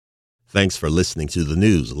Thanks for listening to the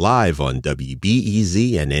news live on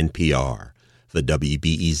WBEZ and NPR. The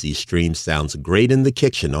WBEZ stream sounds great in the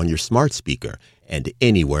kitchen on your smart speaker and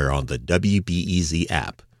anywhere on the WBEZ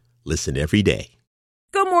app. Listen every day.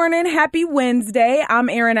 Good morning. Happy Wednesday. I'm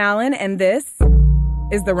Erin Allen, and this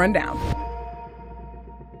is The Rundown.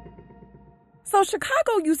 So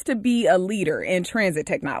Chicago used to be a leader in transit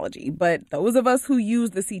technology, but those of us who use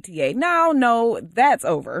the CTA now know that's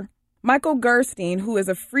over. Michael Gerstein, who is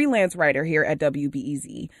a freelance writer here at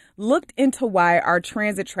WBEZ, looked into why our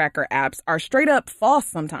transit tracker apps are straight up false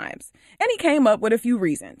sometimes, and he came up with a few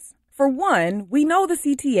reasons. For one, we know the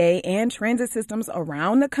CTA and transit systems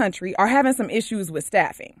around the country are having some issues with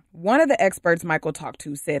staffing. One of the experts Michael talked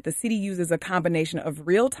to said the city uses a combination of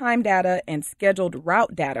real-time data and scheduled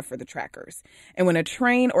route data for the trackers. And when a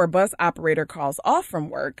train or bus operator calls off from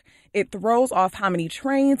work, it throws off how many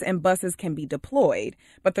trains and buses can be deployed,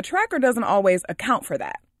 but the tracker doesn't always account for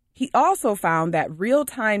that. He also found that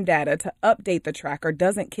real-time data to update the tracker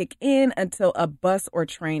doesn't kick in until a bus or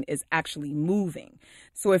train is actually moving.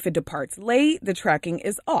 So if it departs late, the tracking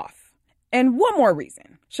is off. And one more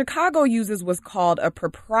reason. Chicago uses what's called a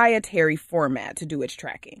proprietary format to do its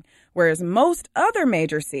tracking, whereas most other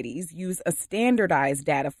major cities use a standardized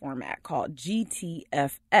data format called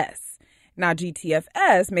GTFS. Now,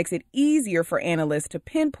 GTFS makes it easier for analysts to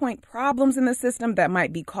pinpoint problems in the system that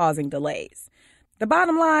might be causing delays. The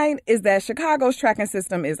bottom line is that Chicago's tracking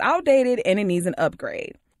system is outdated and it needs an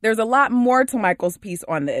upgrade. There's a lot more to Michael's piece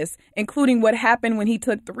on this, including what happened when he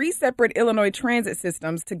took 3 separate Illinois transit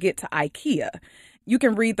systems to get to IKEA. You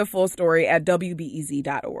can read the full story at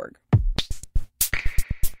WBEZ.org.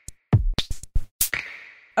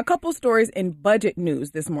 A couple stories in budget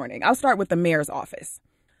news this morning. I'll start with the mayor's office.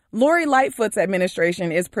 Lori Lightfoot's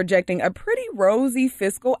administration is projecting a pretty rosy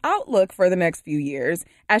fiscal outlook for the next few years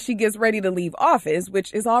as she gets ready to leave office,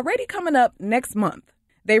 which is already coming up next month.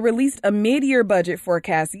 They released a mid-year budget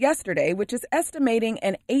forecast yesterday, which is estimating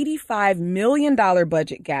an $85 million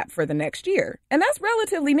budget gap for the next year, and that's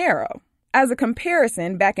relatively narrow. As a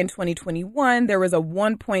comparison, back in 2021, there was a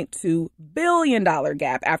 $1.2 billion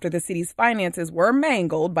gap after the city's finances were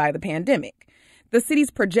mangled by the pandemic. The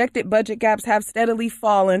city's projected budget gaps have steadily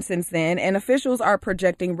fallen since then, and officials are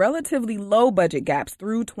projecting relatively low budget gaps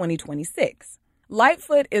through 2026.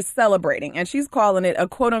 Lightfoot is celebrating, and she's calling it a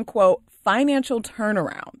quote-unquote financial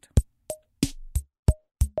turnaround.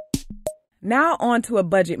 Now on to a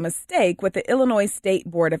budget mistake with the Illinois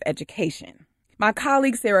State Board of Education. My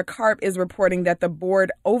colleague Sarah Karp is reporting that the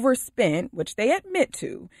board overspent, which they admit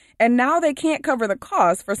to, and now they can't cover the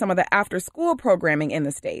cost for some of the after-school programming in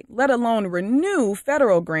the state, let alone renew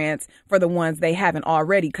federal grants for the ones they haven't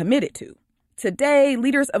already committed to. Today,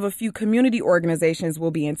 leaders of a few community organizations will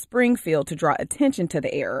be in Springfield to draw attention to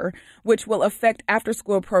the error, which will affect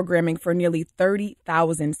after-school programming for nearly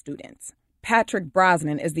 30,000 students. Patrick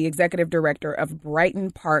Brosnan is the executive director of Brighton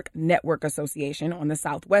Park Network Association on the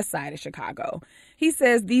southwest side of Chicago. He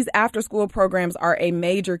says these after-school programs are a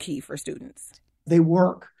major key for students. They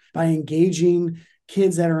work by engaging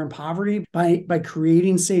kids that are in poverty, by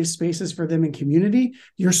creating safe spaces for them in community.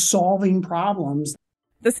 You're solving problems.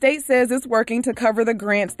 The state says it's working to cover the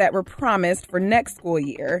grants that were promised for next school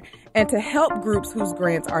year and to help groups whose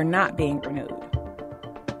grants are not being renewed.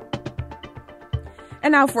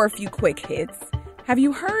 And now for a few quick hits. Have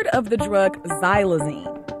you heard of the drug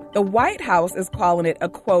xylazine? The White House is calling it a,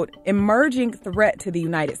 quote, emerging threat to the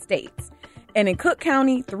United States. And in Cook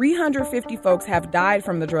County, 350 folks have died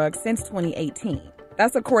from the drug since 2018.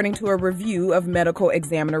 That's according to a review of medical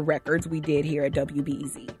examiner records we did here at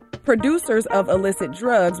WBEZ. Producers of illicit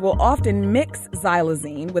drugs will often mix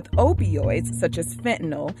xylazine with opioids such as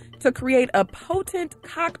fentanyl to create a potent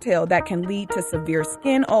cocktail that can lead to severe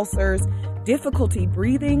skin ulcers, difficulty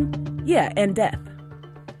breathing, and death.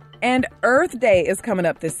 And Earth Day is coming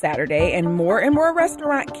up this Saturday, and more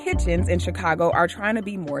restaurant kitchens in Chicago are trying to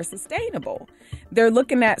be more sustainable. They're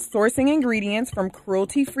looking at sourcing ingredients from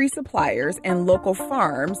cruelty-free suppliers and local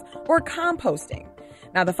farms or composting.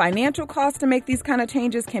 Now, the financial cost to make these kind of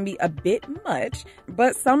changes can be a bit much,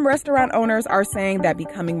 but some restaurant owners are saying that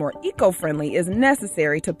becoming more eco-friendly is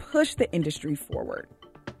necessary to push the industry forward.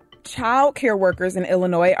 Child care workers in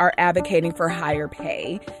Illinois are advocating for higher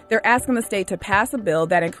pay. They're asking the state to pass a bill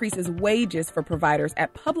that increases wages for providers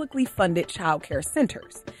at publicly funded child care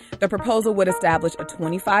centers. The proposal would establish a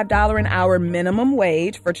 $25 an hour minimum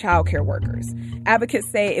wage for child care workers. Advocates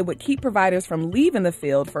say it would keep providers from leaving the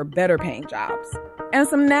field for better paying jobs. And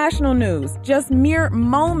some national news. Just mere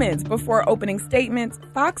moments before opening statements,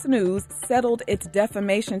 Fox News settled its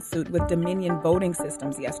defamation suit with Dominion Voting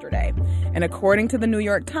Systems yesterday. And according to the New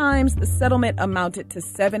York Times, the settlement amounted to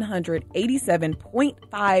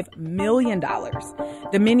 $787.5 million.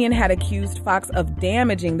 Dominion had accused Fox of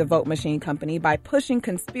damaging the vote machine company by pushing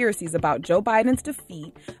conspiracies about Joe Biden's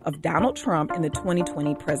defeat of Donald Trump in the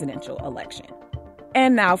 2020 presidential election.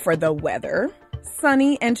 And now for the weather.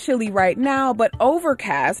 Sunny and chilly right now, but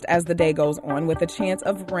overcast as the day goes on with a chance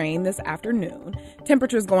of rain this afternoon.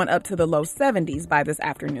 Temperatures going up to the low 70s by this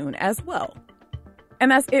afternoon as well. And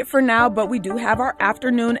that's it for now, but we do have our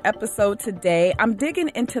afternoon episode today. I'm digging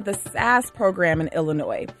into the SAS program in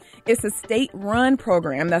Illinois. It's a state-run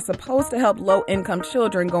program that's supposed to help low-income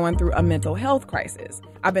children going through a mental health crisis.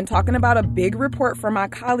 I've been talking about a big report from my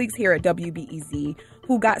colleagues here at WBEZ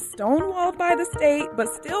who got stonewalled by the state, but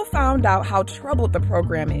still found out how troubled the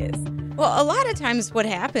program is. Well, a lot of times what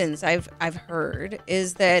happens, I've heard,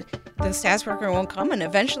 is that the SAS worker won't come and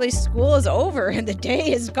eventually school is over and the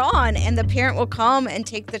day is gone and the parent will come and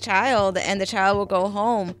take the child and the child will go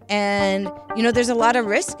home. And, there's a lot of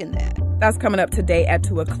risk in that. That's coming up today at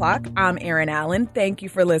 2 o'clock. I'm Erin Allen. Thank you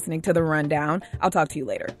for listening to The Rundown. I'll talk to you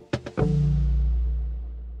later.